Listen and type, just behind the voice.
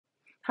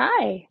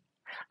Hi,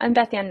 I'm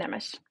Beth Ann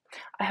Nemish.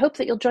 I hope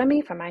that you'll join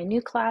me for my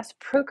new class,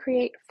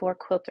 Procreate for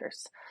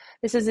Quilters.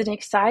 This is an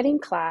exciting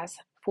class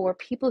for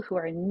people who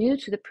are new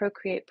to the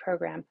Procreate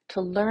program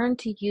to learn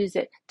to use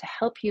it to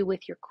help you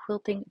with your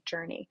quilting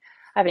journey.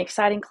 I have an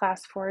exciting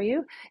class for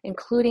you,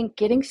 including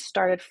getting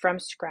started from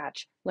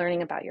scratch,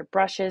 learning about your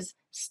brushes,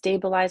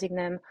 stabilizing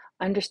them,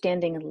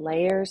 understanding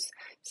layers,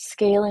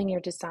 scaling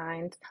your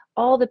designs,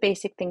 all the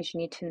basic things you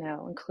need to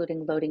know,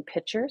 including loading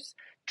pictures,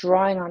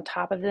 drawing on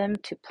top of them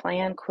to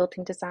plan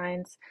quilting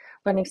designs,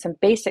 learning some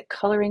basic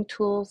coloring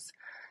tools,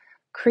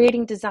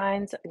 creating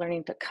designs,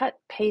 learning to cut,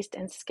 paste,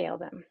 and scale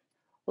them.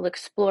 We'll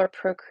explore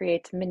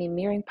Procreate's mini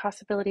mirroring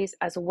possibilities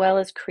as well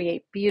as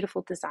create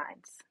beautiful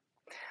designs.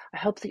 I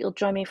hope that you'll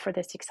join me for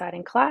this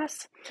exciting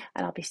class,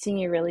 and I'll be seeing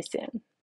you really soon.